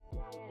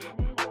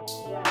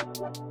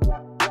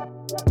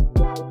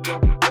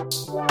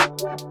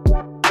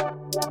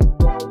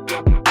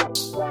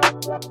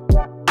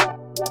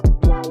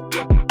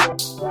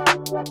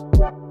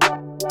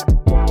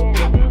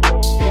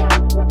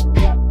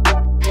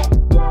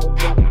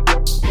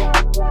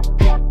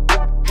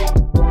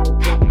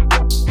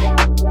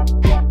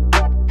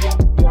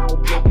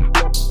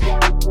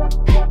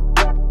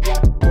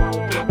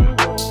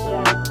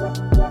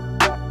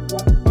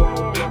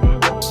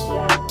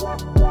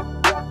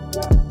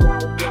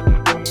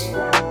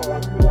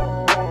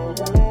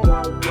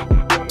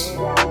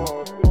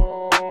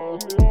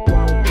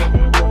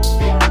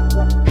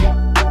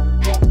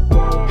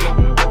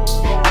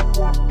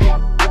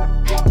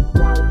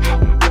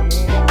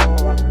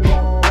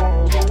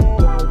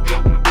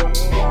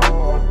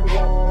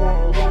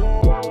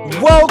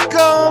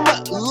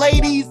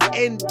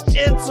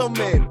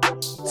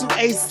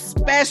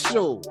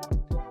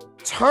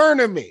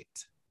Tournament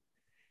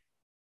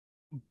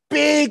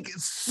Big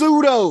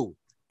Pseudo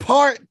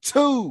Part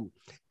 2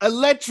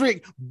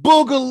 Electric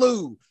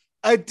Boogaloo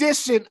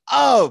edition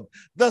of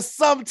the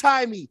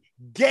Sometimey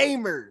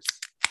Gamers.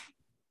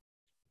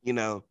 You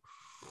know,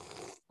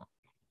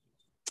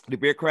 the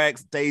beer crack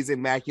stays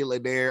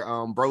immaculate there.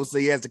 Bro, so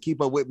he has to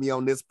keep up with me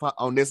on this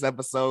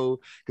episode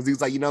because he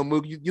was like, you know,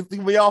 Mook, you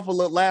threw me off a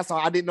little last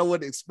time. I didn't know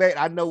what to expect.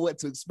 I know what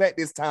to expect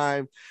this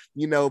time,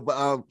 you know,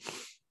 but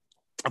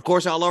of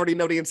course, y'all already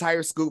know the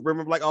entire scoop.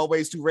 Remember, like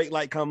always, to rate,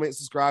 like, comment,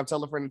 subscribe,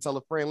 tell a friend, and tell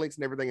a friend. Links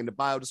and everything in the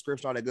bio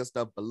description, all that good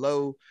stuff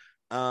below.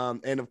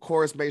 And of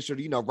course, make sure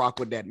to, you know, rock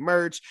with that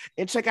merch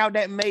and check out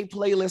that May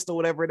playlist or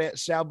whatever that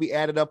shall be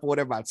added up or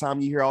whatever by the time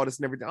you hear all this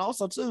and everything.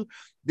 Also, too,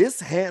 this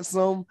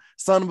handsome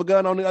son of a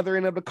gun on the other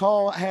end of the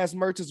call has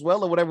merch as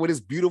well or whatever with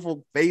his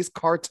beautiful face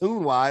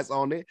cartoon-wise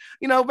on it.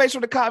 You know, make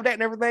sure to cop that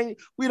and everything.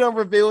 We done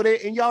revealed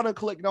it and y'all done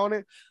clicked on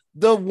it.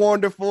 The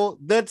wonderful,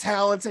 the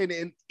talented,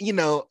 and, you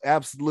know,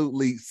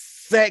 absolutely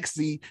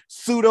sexy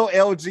Pseudo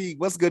LG.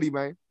 What's goody,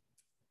 man?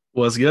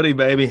 What's goody,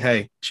 baby?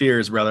 Hey,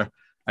 cheers, brother.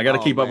 I got to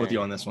keep up with you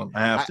on this one.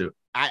 I have to.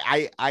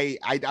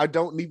 I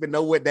don't even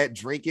know what that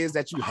drink is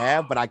that you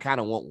have, but I kind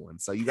of want one.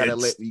 So you gotta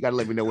let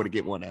me know where to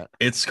get one at.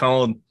 It's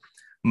called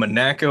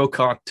Monaco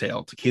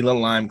Cocktail Tequila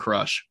Lime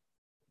Crush.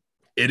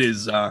 It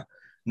is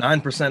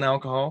 9%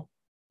 alcohol,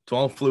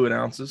 12 fluid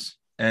ounces.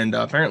 And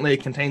apparently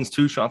it contains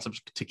 2 shots of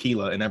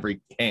tequila in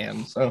every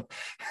can. So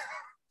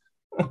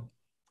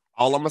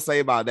all I'm going to say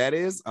about that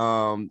is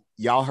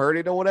y'all heard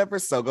it or whatever.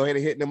 So go ahead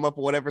and hit them up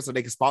or whatever so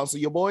they can sponsor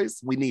your boys.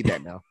 We need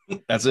that now.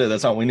 That's it.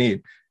 That's all we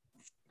need.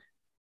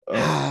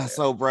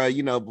 So, bro,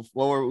 you know,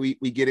 before we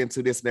get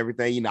into this and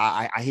everything, you know,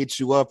 I hit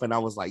you up and I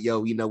was like,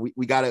 yo, you know,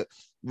 we gotta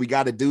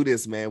do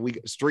this, man.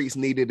 Streets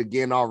need it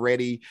again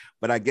already.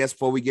 But I guess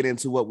before we get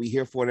into what we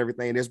here for and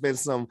everything, there's been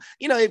some,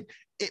 you know,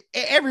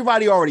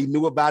 everybody already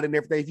knew about it and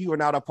everything. If you were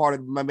not a part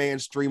of my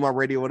man's stream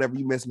already or whatever,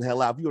 you missing the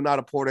hell out. If you were not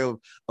a part of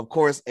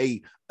course,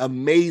 a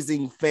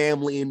amazing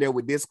family in there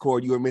with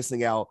Discord, you were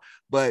missing out.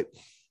 But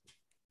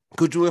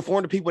could you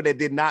inform the people that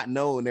did not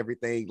know and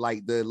everything,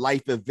 like the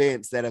life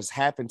events that has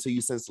happened to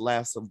you since the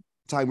last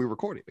time we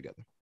recorded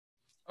together?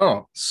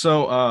 Oh,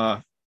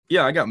 so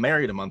yeah, I got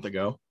married a month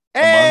ago.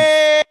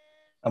 Hey!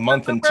 A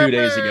month and 2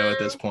 days ago at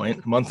this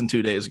point. A month and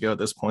 2 days ago at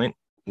this point.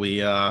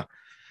 I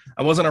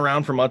wasn't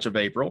around for much of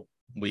April.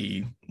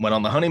 We went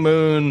on the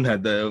honeymoon,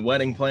 had the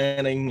wedding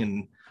planning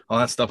and all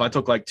that stuff. I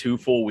took like 2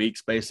 full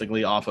weeks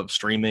basically off of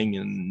streaming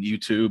and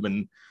YouTube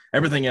and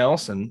everything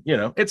else. And, you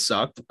know, it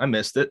sucked. I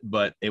missed it,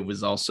 but it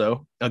was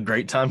also a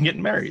great time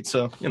getting married.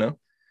 So, you know,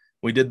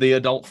 we did the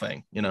adult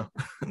thing, you know.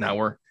 Now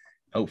we're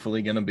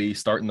hopefully going to be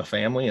starting the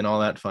family and all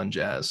that fun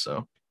jazz.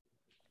 So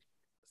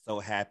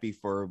happy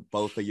for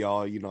both of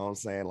y'all, you know what I'm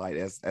saying? Like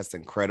that's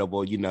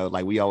incredible. You know,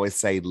 like we always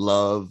say,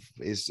 love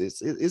is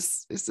just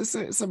it's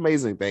an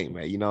amazing thing,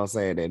 man. You know what I'm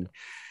saying? And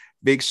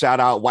big shout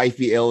out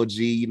wifey LG,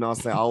 you know what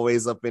I'm saying?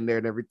 Always up in there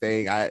and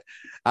everything. I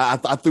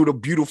threw the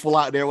beautiful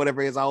out there,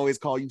 whatever it is. I always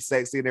call you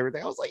sexy and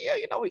everything. I was like, yeah,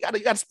 you know, you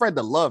gotta spread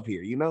the love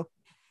here, you know?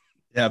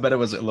 Yeah, I bet it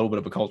was a little bit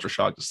of a culture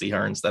shock to see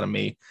her instead of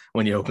me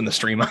when you open the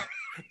stream up.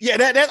 Yeah,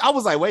 that I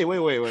was like, wait.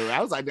 I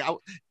was like,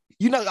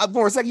 you know,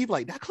 for a second, you'd be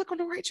like, did I click on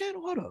the right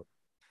channel? Hold up.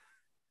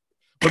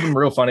 It would have been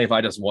real funny if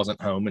I just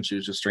wasn't home and she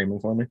was just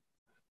streaming for me.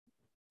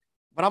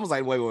 But I was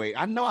like, wait.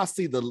 I know I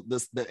see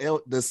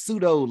the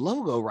pseudo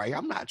logo right.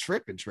 I'm not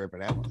tripping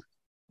that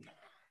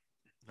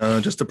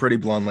one. Just a pretty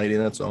blonde lady,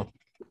 that's all.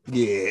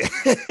 Yeah.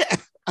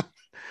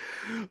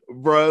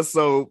 Bruh,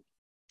 so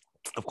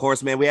of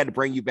course, man, we had to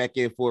bring you back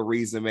in for a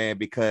reason, man,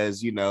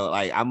 because, you know,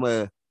 like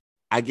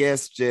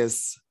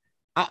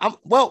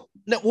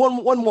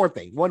one more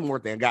thing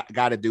I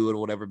got to do it or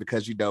whatever,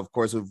 because, you know, of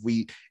course, if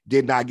we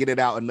did not get it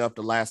out enough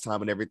the last time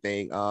and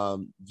everything,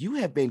 you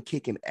have been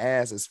kicking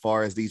ass as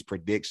far as these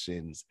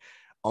predictions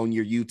on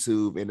your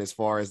YouTube and as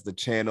far as the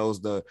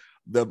channels, the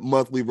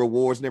monthly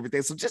rewards and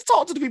everything. So just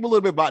talk to the people a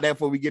little bit about that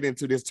before we get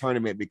into this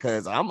tournament,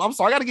 because I'm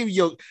sorry, I got to give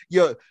you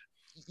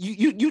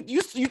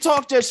you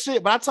talk your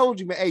shit, but I told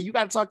you, man, hey, you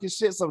got to talk your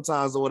shit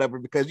sometimes or whatever,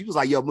 because you was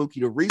like, yo,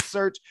 Mookie, the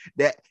research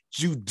that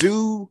you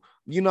do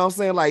You know what I'm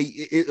saying? Like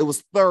it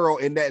was thorough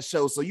in that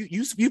show. So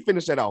you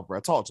finished that off, bro.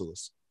 Talk to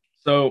us.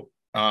 So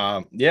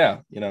yeah,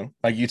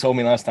 like you told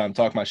me last time,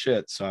 talk my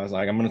shit. So I was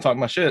like, I'm gonna talk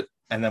my shit.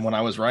 And then when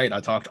I was right, I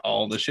talked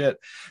all the shit.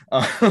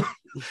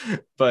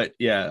 But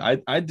yeah,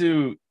 I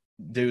do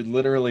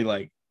literally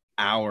like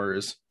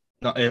hours.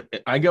 No,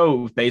 I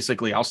go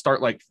basically, I'll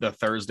start like the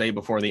Thursday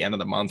before the end of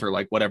the month, or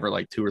like whatever,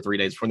 like 2 or 3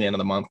 days before the end of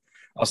the month.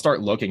 I'll start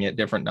looking at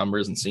different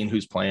numbers and seeing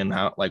who's playing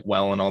how like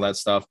well and all that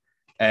stuff.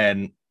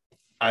 And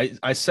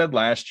I said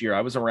last year I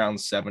was around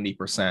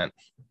 70%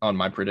 on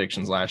my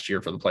predictions last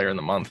year for the player in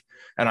the month.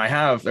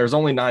 And there's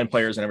only 9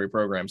 players in every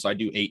program. So I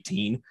do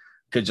 18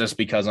 just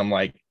because I'm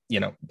like,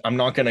 I'm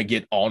not going to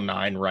get all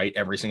 9 right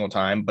every single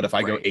time. But if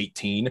I go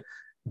 18,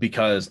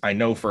 because I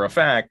know for a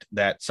fact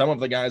that some of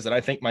the guys that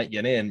I think might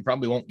get in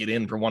probably won't get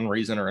in for one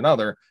reason or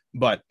another.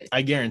 But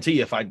I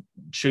guarantee if I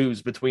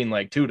choose between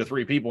like 2 to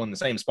 3 people in the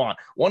same spot,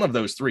 one of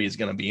those 3 is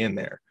going to be in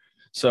there.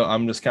 So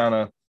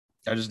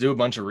I just do a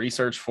bunch of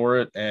research for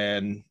it.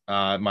 And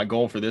my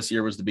goal for this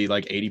year was to be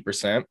like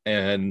 80%.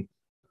 And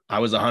I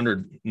was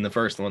 100 in the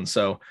first one.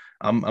 So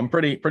I'm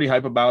pretty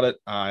hype about it.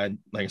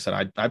 Like I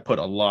said, I put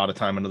a lot of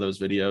time into those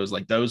videos,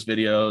 like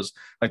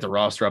the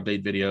roster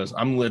update videos.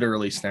 I'm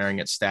literally staring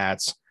at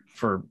stats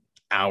for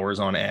hours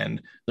on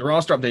end. The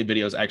roster update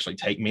videos actually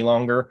take me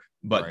longer,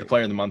 but the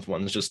player of the month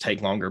ones just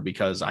take longer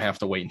because I have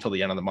to wait until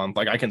the end of the month.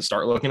 Like I can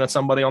start looking at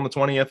somebody on the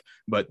 20th,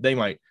 but they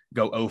might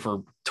go over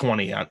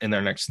 20 in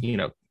their next,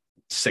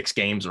 6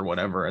 games or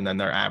whatever, and then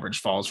their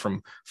average falls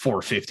from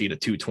 450 to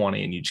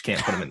 220, and you just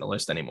can't put them in the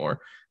list anymore.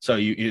 So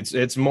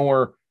it's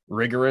more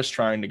rigorous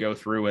trying to go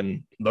through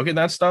and look at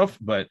that stuff.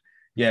 But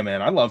yeah,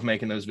 man, I love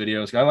making those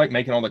videos. I like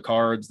making all the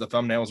cards. The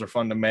thumbnails are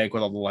fun to make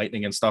with all the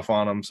lightning and stuff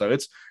on them. So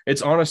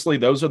it's honestly,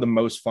 those are the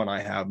most fun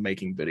I have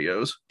making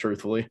videos,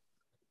 truthfully.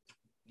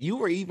 You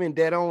were even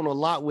dead on a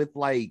lot with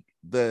like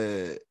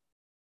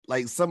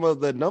some of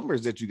the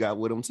numbers that you got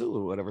with them too,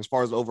 or whatever, as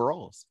far as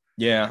overalls.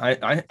 Yeah,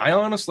 I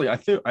honestly,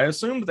 I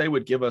assumed they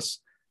would give us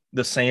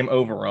the same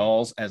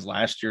overalls as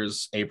last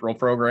year's April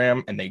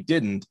program, and they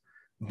didn't.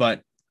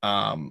 But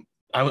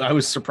I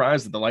was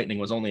surprised that the Lightning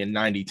was only a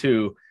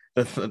 92.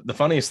 The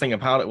funniest thing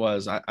about it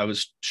was I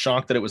was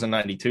shocked that it was a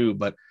 92,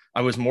 but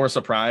I was more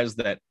surprised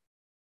that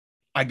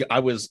I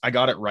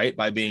got it right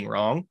by being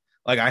wrong.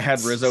 Like I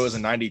had Rizzo as a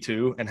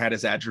 92 and had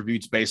his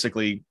attributes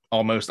basically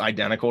almost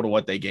identical to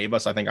what they gave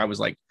us. I think I was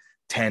like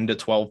 10 to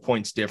 12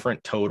 points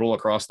different total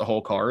across the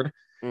whole card.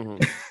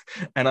 Mm-hmm.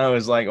 And I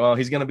was like, well,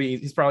 he's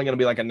probably going to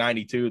be like a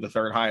 92, the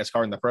third highest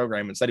card in the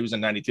program. Instead, he was a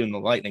 92 in the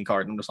Lightning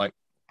card. And I'm just like,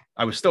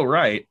 I was still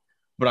right,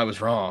 but I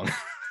was wrong.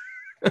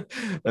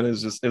 And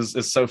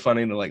it's so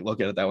funny to like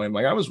look at it that way. I'm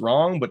like, I was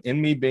wrong, but in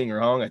me being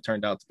wrong, I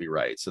turned out to be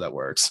right. So that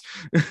works.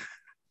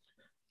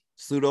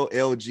 Pseudo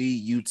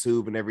LG,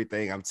 YouTube, and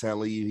everything. I'm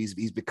telling you,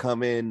 he's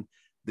becoming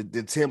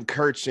the Tim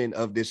Kirchin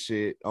of this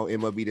shit on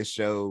MLB The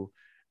Show.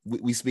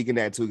 We speaking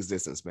that into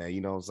existence, man. You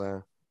know what I'm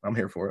saying? I'm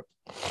here for it.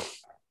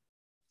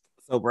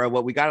 So, bro,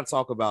 what we got to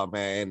talk about,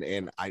 man,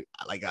 and I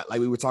like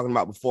we were talking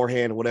about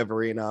beforehand, or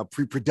whatever, in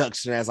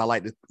pre-production, as I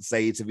like to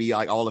say, to be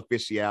like all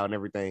official and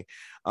everything.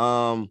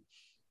 One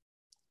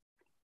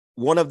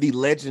of the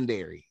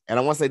legendary, and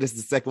I want to say this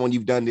is the second one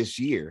you've done this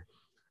year,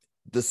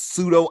 the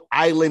Pseudo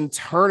Island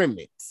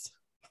tournaments.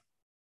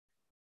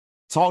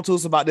 Talk to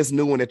us about this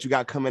new one that you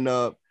got coming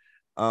up,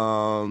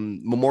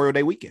 Memorial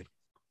Day weekend.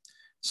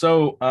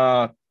 So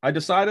I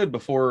decided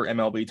before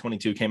MLB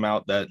 22 came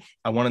out that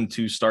I wanted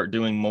to start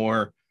doing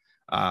more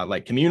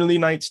like community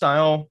night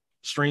style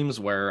streams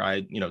where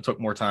I, took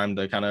more time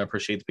to kind of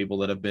appreciate the people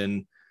that have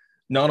been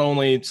not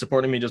only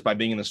supporting me just by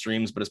being in the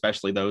streams, but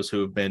especially those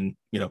who have been,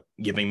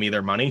 giving me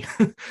their money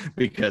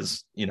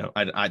because,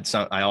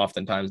 I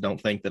oftentimes don't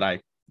think that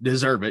I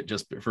deserve it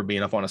just for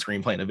being up on a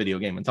screen playing a video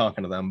game and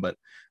talking to them. But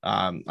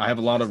I have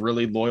a lot of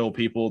really loyal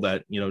people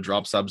that,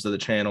 drop subs to the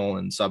channel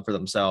and sub for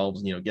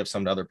themselves, give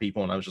some to other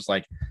people. And I was just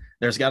like,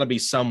 there's got to be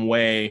some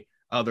way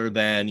other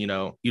than, you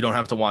don't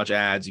have to watch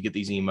ads, you get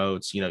these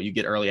emotes, you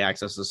get early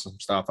access to some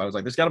stuff. I was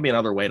like, there's got to be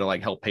another way to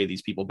like help pay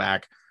these people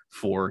back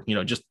for,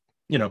 just,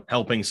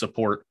 helping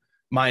support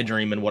my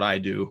dream and what I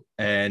do.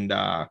 And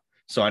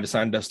so I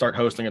decided to start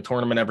hosting a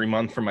tournament every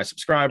month for my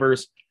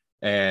subscribers.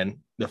 And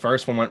the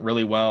first one went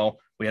really well.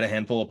 We had a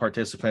handful of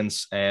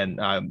participants, and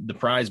the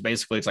prize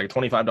basically it's like a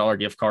 $25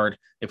 gift card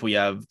if we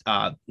have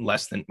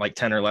less than like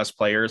 10 or less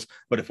players.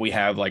 But if we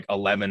have like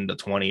 11 to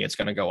 20, it's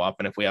going to go up.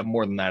 And if we have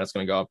more than that, it's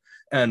going to go up.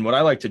 And what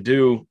I like to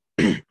do,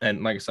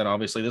 and like I said,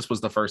 obviously this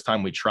was the first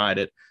time we tried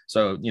it.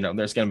 So,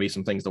 there's going to be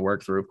some things to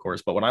work through, of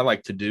course. But what I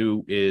like to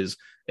do is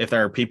if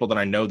there are people that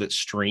I know that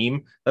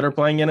stream that are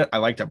playing in it, I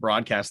like to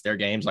broadcast their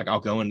games. Like I'll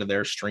go into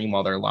their stream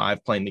while they're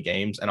live playing the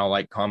games and I'll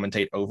like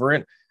commentate over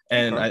it.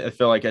 And I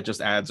feel like it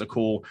just adds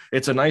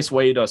it's a nice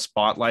way to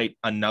spotlight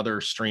another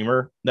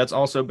streamer that's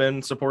also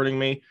been supporting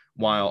me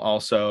while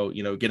also,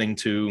 getting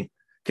to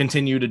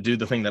continue to do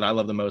the thing that I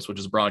love the most, which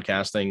is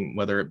broadcasting,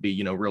 whether it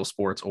be, real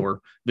sports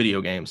or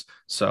video games.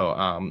 So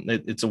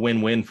it's a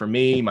win-win for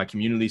me. My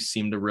community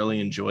seem to really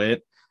enjoy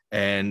it.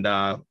 And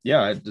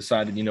yeah, I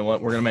decided, you know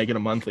what, we're going to make it a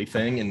monthly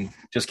thing and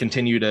just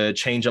continue to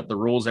change up the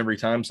rules every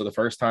time. So the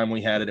first time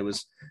we had it, it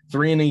was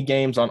 3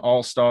 games on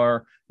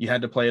All-Star. You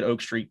had to play at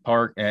Oak Street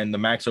Park, and the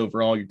max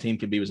overall your team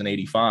could be was an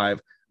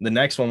 85. The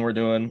next one we're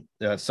doing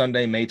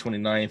Sunday, May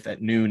 29th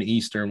at noon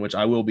Eastern, which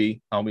I'll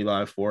be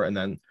live for. And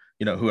then,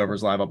 you know,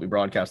 whoever's live, I'll be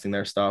broadcasting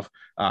their stuff.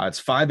 It's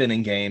 5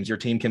 games. Your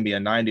team can be a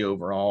 90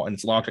 overall, and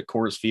it's locked at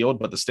Coors Field.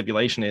 But the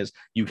stipulation is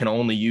you can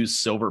only use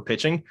silver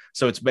pitching.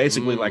 So it's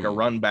basically like a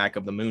run back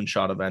of the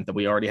Moonshot event that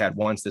we already had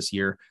once this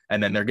year.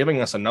 And then they're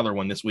giving us another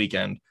one this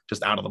weekend,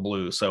 just out of the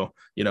blue. So,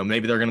 you know,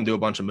 maybe they're going to do a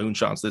bunch of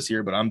Moonshots this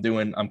year, but I'm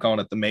calling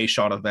it the May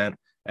Shot event.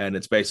 And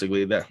it's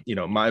basically that, you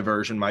know, my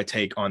version, my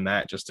take on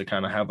that, just to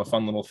kind of have a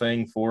fun little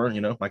thing for,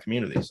 you know, my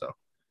community. So.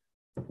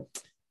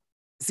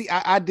 See,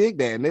 I dig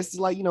that. And this is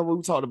like, you know, what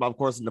we talked about, of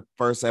course, in the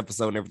first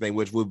episode and everything,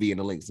 which will be in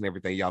the links and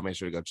everything. Y'all make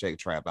sure to go check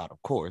Trap out,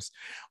 of course.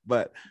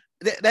 But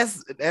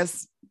that's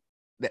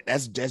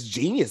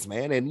genius,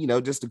 man. And, you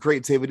know, just the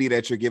creativity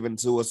that you're giving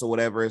to us or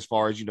whatever, as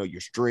far as, you know,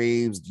 your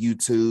streams,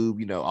 YouTube,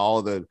 you know,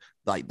 all the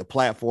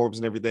platforms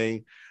and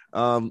everything.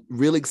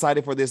 Really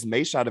excited for this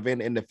May Shot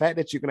event. And the fact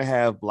that you're going to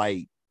have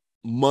like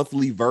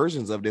monthly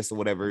versions of this or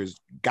whatever is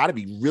got to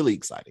be really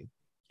exciting.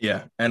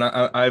 Yeah, and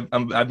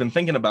I've been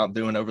thinking about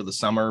doing over the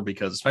summer,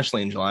 because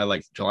especially in July,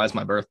 like July's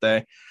my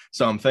birthday,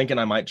 so I'm thinking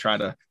I might try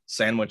to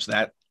sandwich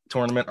that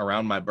tournament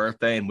around my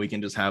birthday, and we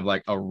can just have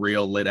like a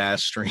real lit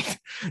ass stream.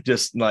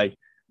 Just like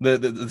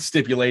the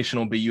stipulation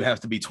will be you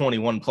have to be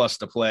 21 plus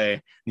to play.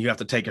 And you have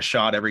to take a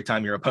shot every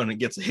time your opponent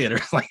gets a hit,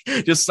 or like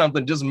just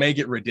something. Just make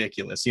it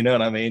ridiculous. You know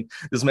what I mean?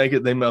 Just make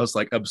it the most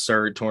like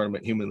absurd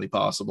tournament humanly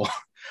possible,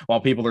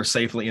 while people are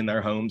safely in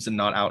their homes and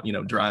not out, you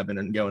know, driving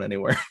and going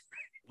anywhere.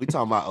 We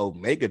talking about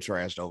Omega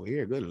trash over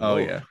here. Good Oh,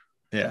 Lord.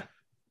 Yeah.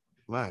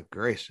 My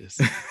gracious.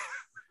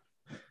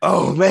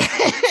 Oh man.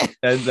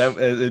 And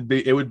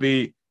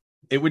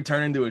it would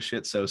turn into a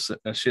shit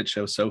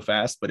show so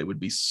fast, but it would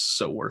be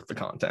so worth the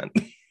content.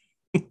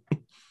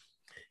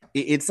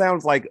 It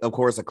sounds like, of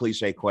course, a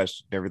cliche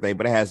question and everything,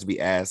 but it has to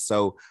be asked.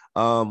 So,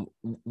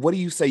 what do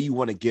you say you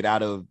want to get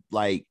out of,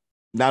 like,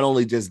 not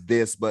only just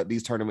this, but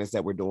these tournaments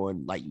that we're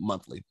doing like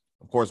monthly?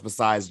 Of course,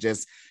 besides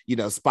just, you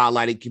know,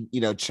 spotlighting, you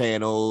know,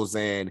 channels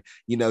and,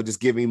 you know, just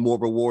giving more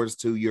rewards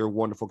to your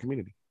wonderful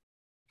community.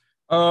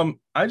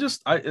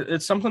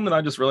 It's something that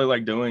I just really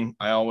like doing.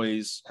 I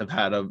always have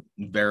had a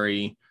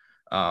very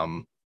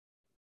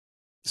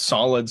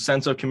solid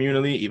sense of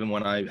community, even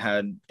when I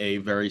had a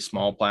very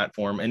small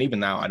platform. And even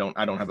now I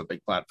don't have a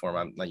big platform.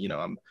 I'm like, you know,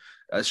 I'm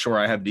sure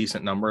I have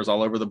decent numbers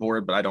all over the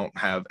board, but I don't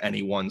have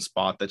any one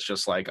spot that's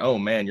just like, oh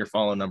man, your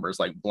follow number is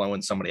like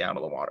blowing somebody out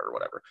of the water or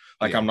whatever.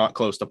 Like, yeah. I'm not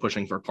close to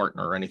pushing for a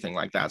partner or anything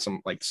like that.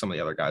 Some of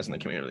the other guys in the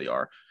community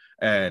are.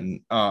 And,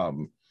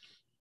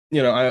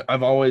 you know,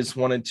 I've always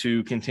wanted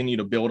to continue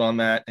to build on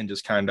that and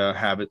just kind of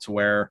have it to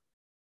where,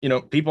 you know,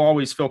 people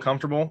always feel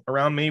comfortable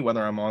around me,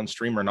 whether I'm on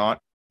stream or not.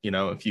 You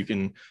know, if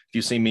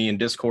you see me in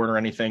Discord or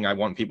anything, I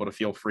want people to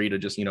feel free to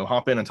just, you know,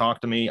 hop in and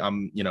talk to me.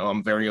 I'm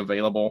very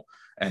available.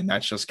 And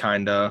that's just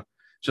kind of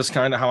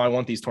how I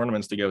want these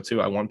tournaments to go too.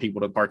 I want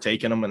people to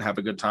partake in them and have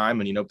a good time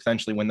and, you know,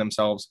 potentially win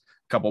themselves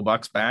a couple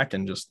bucks back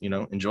and just, you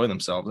know, enjoy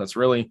themselves. That's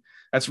really,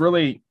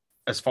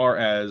 as far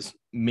as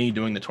me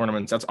doing the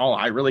tournaments, that's all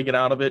I really get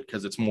out of it,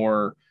 because it's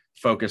more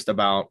focused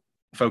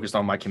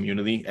on my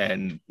community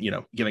and, you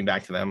know, giving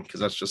back to them, because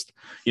that's just,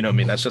 you know, I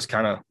mean, that's just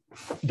kind of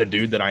the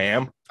dude that I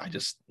am. I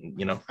just,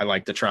 you know, I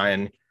like to try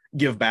and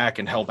give back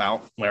and help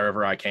out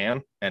wherever I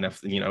can. And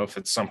if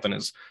it's something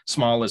as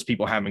small as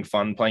people having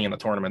fun playing in the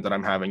tournament that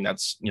I'm having,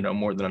 that's, you know,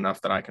 more than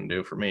enough that I can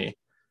do for me.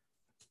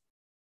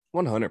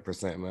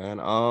 100%,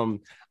 man.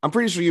 I'm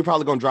pretty sure you're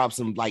probably gonna drop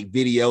some like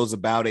videos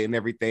about it and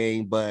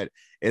everything, but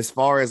as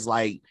far as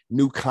like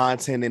new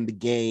content in the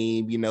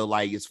game, you know,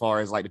 like as far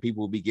as like the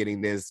people will be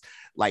getting this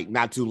like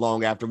not too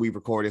long after we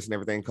record this and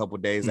everything, a couple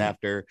of days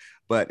after.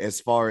 But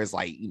as far as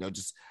like, you know,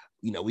 just,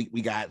 you know, we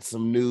got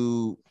some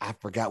new, I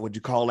forgot what you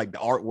call like the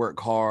artwork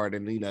card,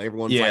 and, you know,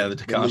 everyone's like the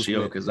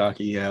Takashi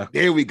Okazaki. Yeah,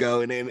 there we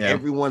go. And then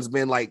everyone's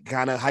been like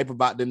kind of hype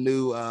about the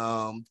new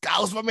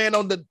Gauss, my man,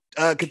 on the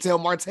Ketel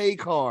Marte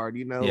card,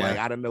 you know, like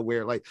I don't know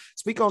where, like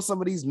speak on some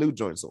of these new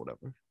joints or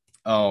whatever.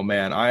 Oh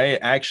man, I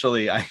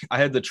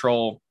had the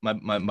troll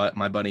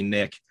my buddy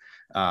Nick.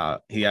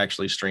 He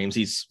actually streams.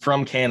 He's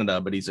from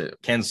Canada, but he's a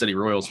Kansas City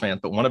Royals fan.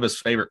 But one of his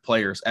favorite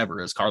players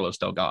ever is Carlos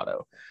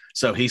Delgado.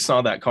 So he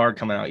saw that card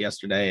coming out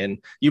yesterday, and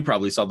you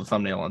probably saw the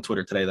thumbnail on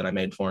Twitter today that I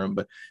made for him.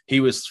 But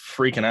he was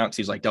freaking out because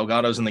he's like,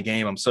 Delgado's in the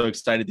game. I'm so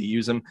excited to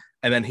use him.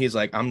 And then he's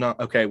like, I'm not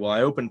okay. Well,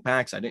 I opened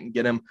packs. I didn't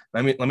get him.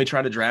 Let me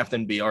try to draft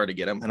in BR to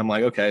get him. And I'm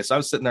like, okay. So I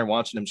was sitting there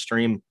watching him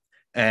stream,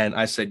 and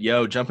I said,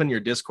 yo, jump in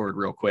your Discord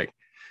real quick.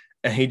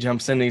 And he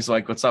jumps in and he's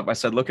like, what's up? I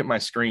said, look at my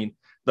screen.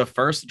 The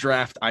first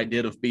draft I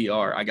did of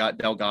BR, I got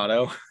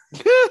Delgado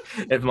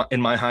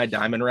in my high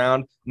diamond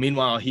round.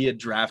 Meanwhile, he had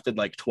drafted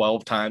like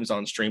 12 times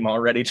on stream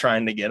already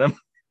trying to get him.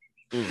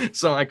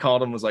 So I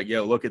called him, was like,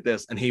 yo, look at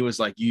this. And he was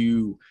like,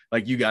 you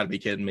got to be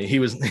kidding me. He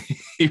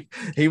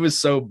was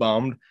so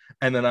bummed.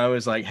 And then I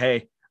was like,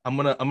 hey, I'm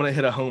gonna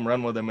hit a home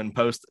run with him and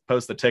post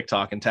the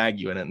TikTok and tag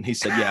you in it. And he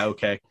said, yeah,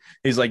 okay.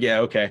 He's like, yeah,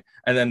 okay.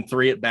 And then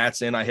 3 at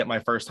bats in, I hit my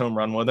first home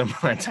run with him.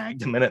 I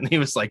tagged him in it, and he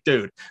was like,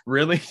 dude,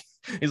 really?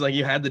 He's like,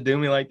 you had to do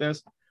me like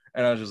this?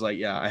 And I was just like,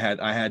 yeah, I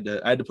had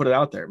to put it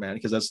out there, man,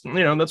 because that's,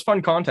 that's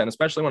fun content,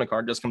 especially when a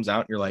card just comes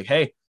out and you're like,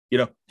 hey,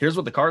 here's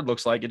what the card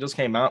looks like. It just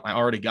came out. I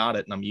already got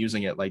it and I'm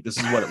using it. Like, this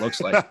is what it looks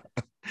like.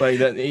 Like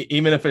that,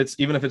 even if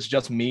it's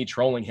just me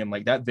trolling him,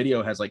 like that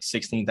video has like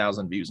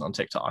 16,000 views on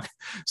TikTok.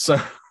 So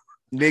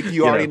Nick,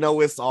 you already know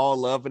it's all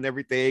love and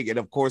everything. And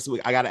of course,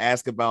 I got to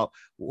ask about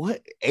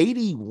what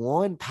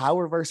 81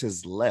 power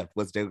versus left.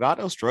 Was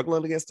Delgado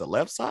struggling against the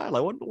left side?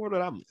 Like, what in the world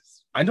did I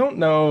miss? I don't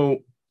know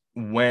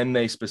when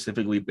they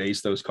specifically base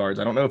those cards.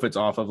 I don't know if it's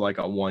off of like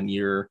a 1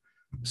 year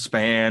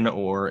span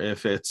or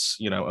if it's,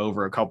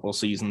 over a couple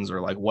seasons or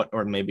like what,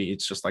 or maybe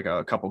it's just like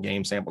a couple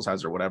game sample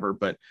size or whatever.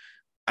 But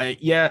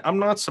I'm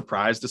not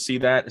surprised to see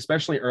that,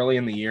 especially early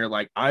in the year.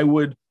 Like I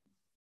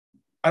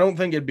don't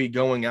think it'd be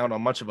going out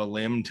on much of a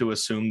limb to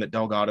assume that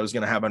Delgado is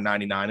going to have a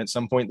 99 at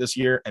some point this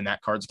year, and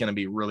that card's going to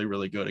be really,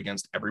 really good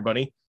against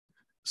everybody.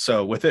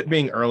 So with it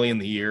being early in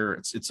the year,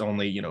 it's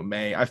only,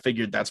 May. I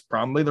figured that's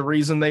probably the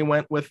reason they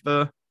went with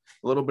the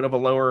little bit of a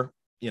lower,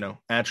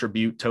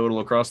 attribute total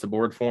across the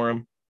board for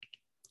him.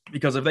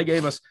 Because if they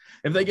gave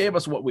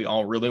us what we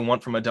all really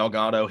want from a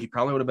Delgado, he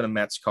probably would have been a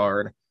Mets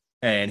card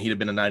and he'd have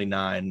been a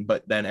 99,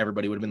 but then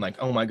everybody would have been like,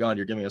 oh my God,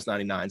 you're giving us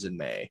 99s in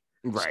May.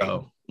 Right.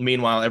 So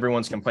meanwhile,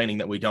 everyone's complaining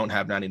that we don't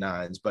have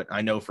 99s, but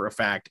I know for a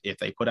fact, if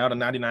they put out a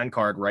 99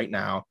 card right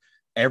now,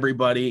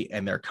 everybody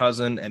and their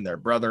cousin and their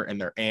brother and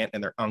their aunt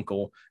and their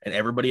uncle and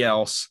everybody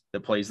else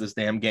that plays this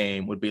damn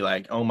game would be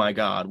like, oh my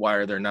God, why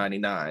are there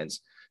 99s?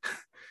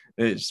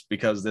 It's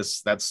because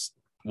that's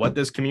what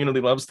this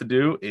community loves to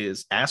do,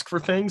 is ask for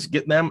things,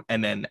 get them,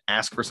 and then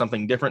ask for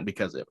something different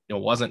because it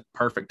wasn't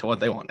perfect to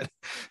what they wanted.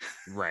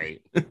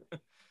 Right.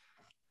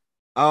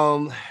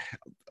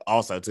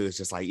 Also too, it's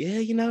just like,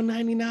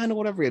 99 or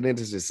whatever, and then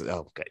it's just,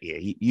 oh God, yeah,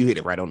 you hit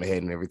it right on the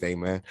head and everything,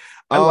 man.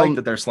 I like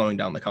that they're slowing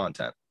down the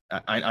content.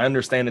 I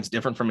understand it's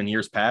different from in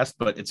years past,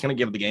 but it's going to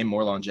give the game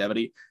more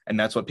longevity, and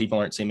that's what people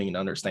aren't seeming to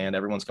understand.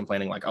 Everyone's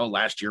complaining like, oh,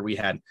 last year we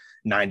had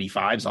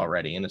 95s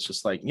already, and it's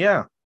just like,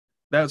 yeah,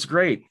 that's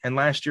great. And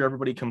last year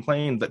everybody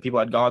complained that people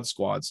had God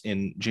squads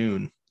in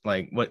June.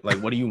 What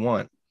do you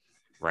want?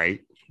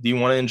 Right. Do you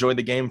want to enjoy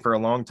the game for a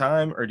long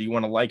time, or do you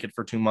want to like it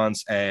for 2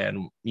 months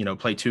and,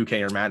 play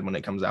 2K or Madden when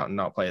it comes out and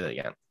not play it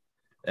again?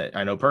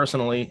 I know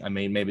personally, I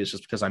mean, maybe it's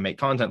just because I make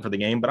content for the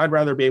game, but I'd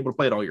rather be able to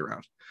play it all year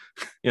round,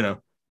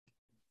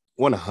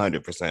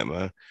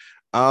 100%,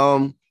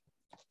 man.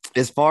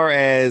 As far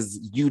as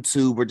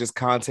YouTube or just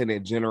content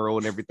in general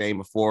and everything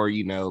before,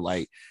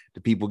 like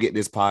the people get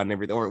this pod and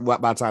everything, or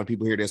what by the time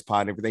people hear this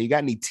pod and everything, you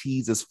got any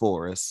teasers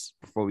for us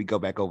before we go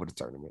back over the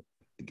tournament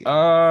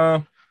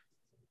again?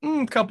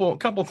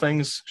 Couple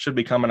things should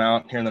be coming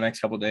out here in the next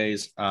couple of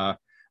days.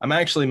 I'm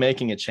actually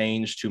making a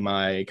change to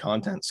my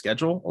content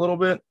schedule a little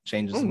bit,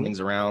 changing some things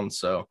around.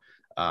 So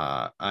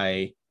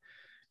I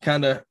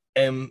kind of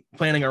am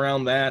planning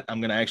around that. I'm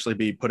going to actually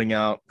be putting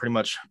out pretty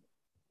much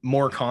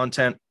more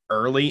content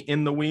early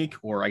in the week,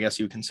 or I guess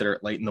you would consider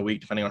it late in the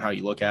week, depending on how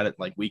you look at it,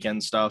 like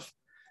weekend stuff.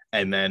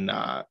 And then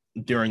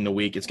during the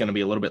week, it's going to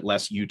be a little bit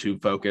less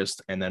YouTube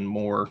focused, and then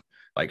more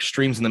like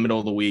streams in the middle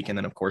of the week. And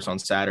then of course on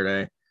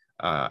Saturday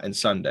and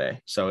Sunday.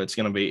 So it's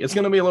going to be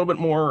a little bit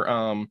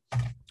more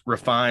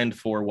refined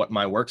for what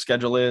my work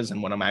schedule is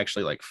and when I'm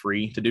actually like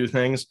free to do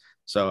things.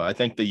 So I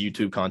think the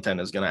YouTube content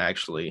is going to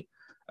actually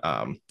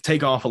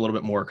take off a little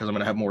bit more because I'm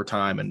going to have more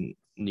time and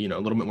a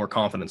little bit more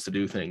confidence to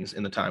do things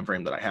in the time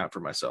frame that I have for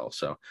myself.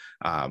 So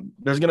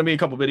there's going to be a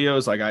couple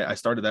videos. Like I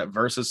started that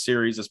Versus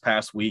series this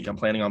past week. I'm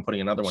planning on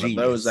putting another one of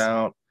those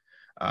out.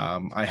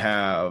 I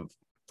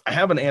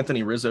have an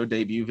Anthony Rizzo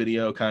debut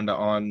video kind of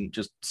on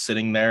just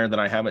sitting there that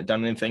I haven't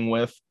done anything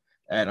with.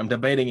 And I'm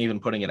debating even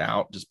putting it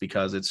out just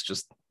because it's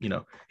just,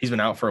 he's been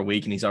out for a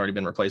week and he's already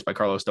been replaced by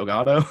Carlos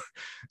Delgado.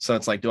 So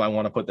it's like, do I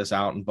want to put this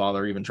out and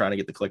bother even trying to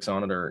get the clicks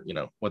on it, or,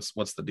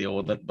 what's the deal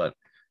with it? But,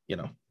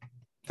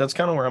 that's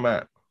kind of where I'm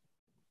at.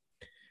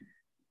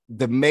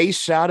 The May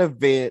Shot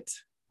event,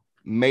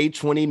 May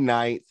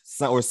 29th,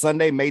 or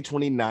Sunday, May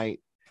 29th.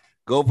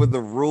 Go over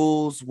the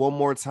rules one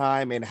more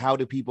time, and how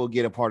do people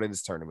get a part of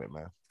this tournament,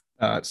 man?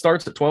 It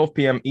starts at 12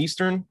 p.m.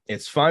 Eastern.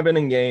 It's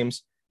 5-inning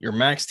games. Your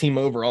max team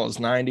overall is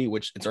 90,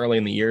 which it's early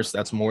in the year, so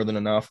that's more than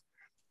enough.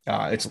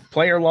 It's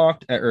player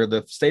locked, or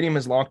the stadium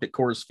is locked at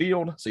Coors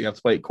Field, so you have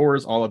to play at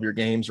Coors all of your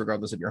games,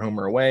 regardless if you're home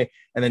or away.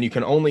 And then you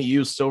can only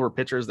use silver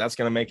pitchers. That's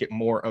going to make it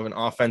more of an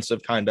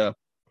offensive kind of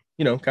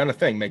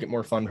thing, make it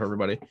more fun for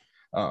everybody.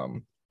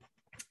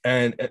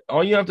 And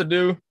all you have to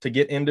do to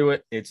get into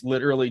it, it's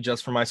literally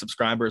just for my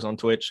subscribers on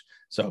Twitch.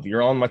 So if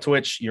you're on my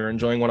Twitch, you're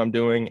enjoying what I'm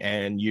doing,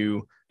 and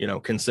you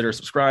consider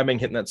subscribing,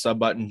 hitting that sub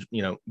button,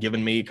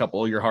 giving me a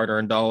couple of your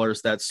hard-earned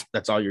dollars. That's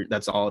all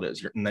it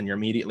is. And then you're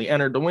immediately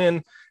entered to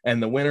win.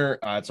 And the winner,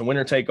 it's a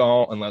winner take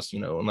all, unless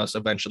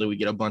eventually we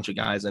get a bunch of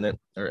guys in it,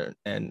 or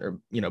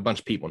a bunch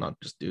of people, not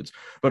just dudes,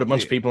 but a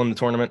bunch of people in the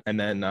tournament. And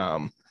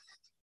then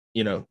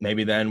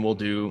maybe then we'll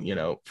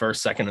do,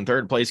 first, second, and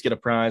third place get a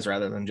prize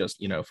rather than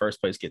just, first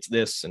place gets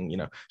this,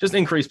 and, just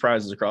increase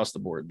prizes across the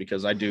board,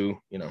 because I do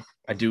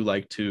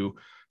like to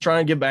try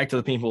and give back to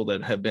the people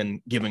that have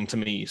been giving to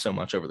me so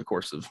much over the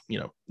course of,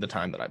 the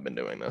time that I've been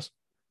doing this.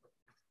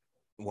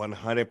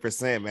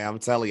 100%, man. I'm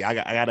telling you,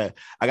 I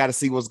gotta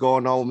see what's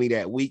going on with me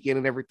that weekend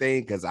and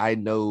everything, because I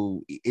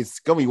know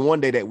it's gonna be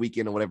one day that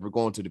weekend or whatever,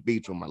 going to the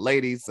beach with my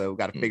ladies, so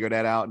got to figure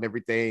that out and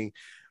everything.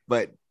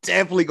 But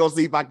definitely go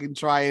see if I can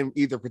try and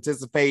either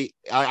participate.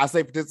 I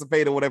say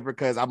participate or whatever,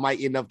 because I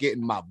might end up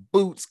getting my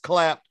boots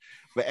clapped.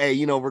 But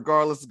hey,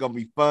 regardless, it's gonna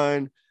be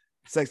fun.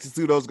 Sexy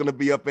Pseudo's gonna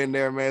be up in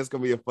there, man. It's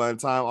gonna be a fun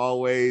time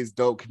always.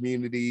 Dope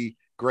community,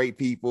 great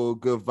people,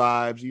 good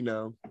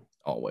vibes,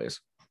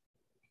 Always.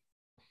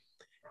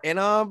 And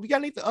we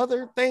got any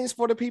other things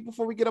for the people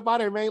before we get up out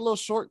of here, man? A little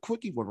short,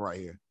 quickie one right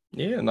here.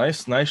 Yeah,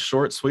 nice,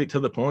 short, sweet, to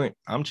the point.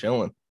 I'm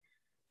chilling.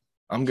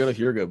 I'm good if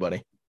you're good,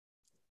 buddy.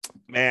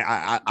 Man,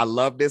 I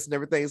love this and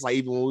everything. It's like,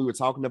 even when we were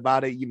talking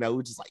about it,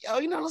 we're just like, yo,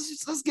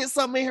 let's get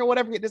something in here,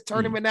 whatever, get this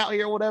tournament out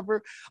here,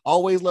 whatever.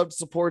 Always love to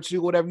support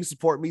you, whatever. You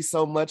support me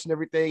so much and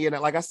everything. And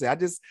like I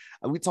said,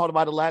 we talked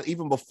about it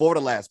even before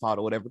the last pod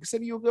or whatever.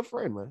 Consider you a good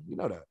friend, man. You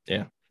know that.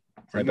 Yeah.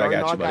 Right back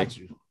at you,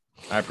 buddy.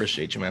 I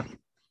appreciate you, man.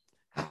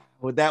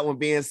 With that one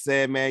being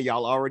said, man,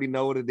 y'all already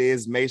know what it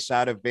is. May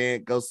Shot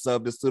event. Go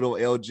sub to Pseudo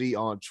LG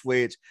on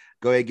Twitch.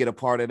 Go ahead and get a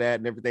part of that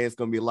and everything. It's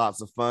going to be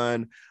lots of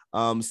fun.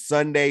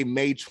 Sunday,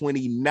 May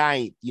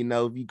 29th,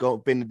 if you go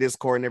up in the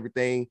Discord and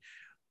everything.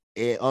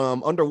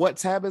 Under what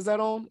tab is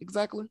that on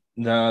exactly?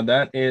 No,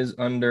 that is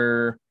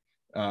under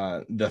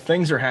the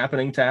Things Are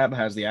Happening tab,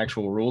 has the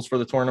actual rules for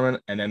the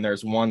tournament. And then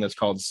there's one that's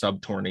called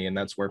Sub Tourney, and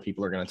that's where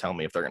people are going to tell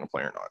me if they're going to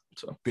play or not.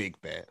 So big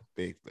bet.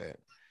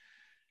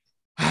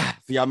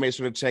 So y'all make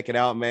sure to check it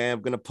out, man.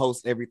 I'm gonna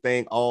post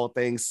everything, all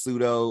things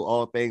Pseudo,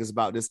 all things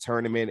about this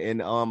tournament,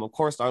 and of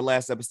course our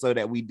last episode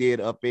that we did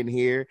up in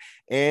here.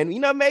 And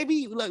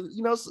maybe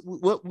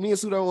what me and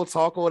Pseudo will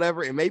talk or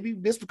whatever, and maybe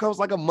this becomes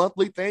like a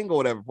monthly thing or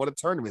whatever for the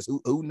tournaments.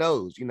 Who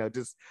knows?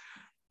 Just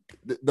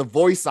the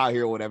voice out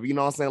here or whatever. You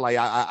know what I'm saying? Like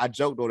I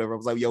joked or whatever. I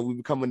was like, yo, we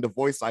becoming the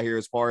voice out here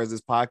as far as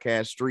this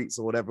podcast streets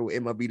or whatever.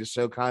 It might be the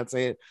show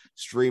content,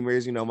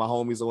 streamers, my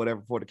homies or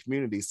whatever for the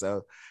community.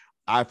 So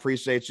I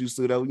appreciate you,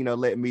 Pseudo,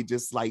 letting me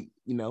just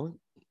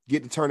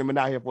get the tournament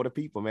out here for the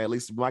people, man, at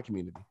least in my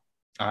community.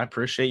 I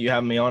appreciate you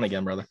having me on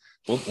again, brother.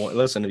 Well,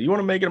 listen, if you want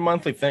to make it a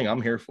monthly thing,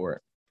 I'm here for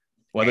it.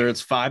 Whether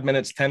it's 5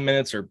 minutes, 10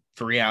 minutes, or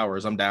 3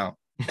 hours, I'm down.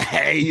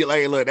 Hey,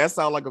 look, that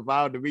sounds like a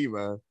vibe to me,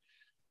 man.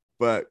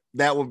 But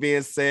that one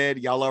being said,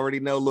 y'all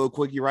already know, a little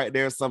quickie right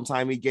there.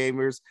 Sometime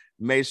gamers,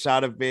 May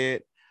Shot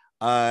event.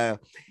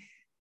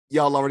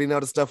 Y'all already know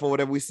the stuff or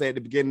whatever we say at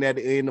the beginning, at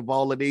the end of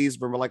all of these.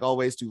 Remember, like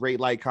always, to rate,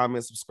 like,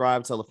 comment,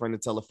 subscribe, tell a friend to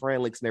tell a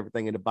friend. Links and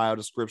everything in the bio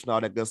description,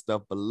 all that good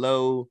stuff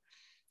below.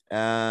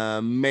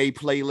 May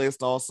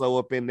playlist also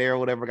up in there,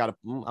 whatever.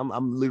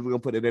 I'm literally gonna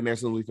put it in there as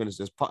soon as we finish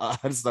this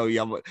pod. So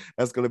yeah,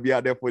 that's gonna be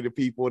out there for the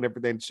people and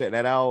everything. Check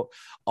that out.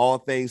 All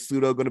things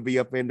Pseudo gonna be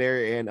up in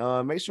there,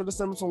 and make sure to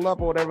send them some love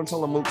or whatever and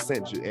tell them Mook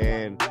sent you.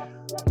 And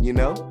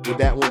with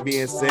that one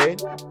being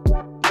said,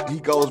 he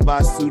goes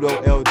by Pseudo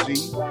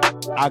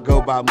LG. I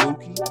go by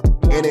Mookie.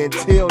 And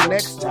until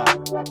next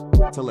time,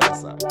 till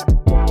next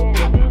time.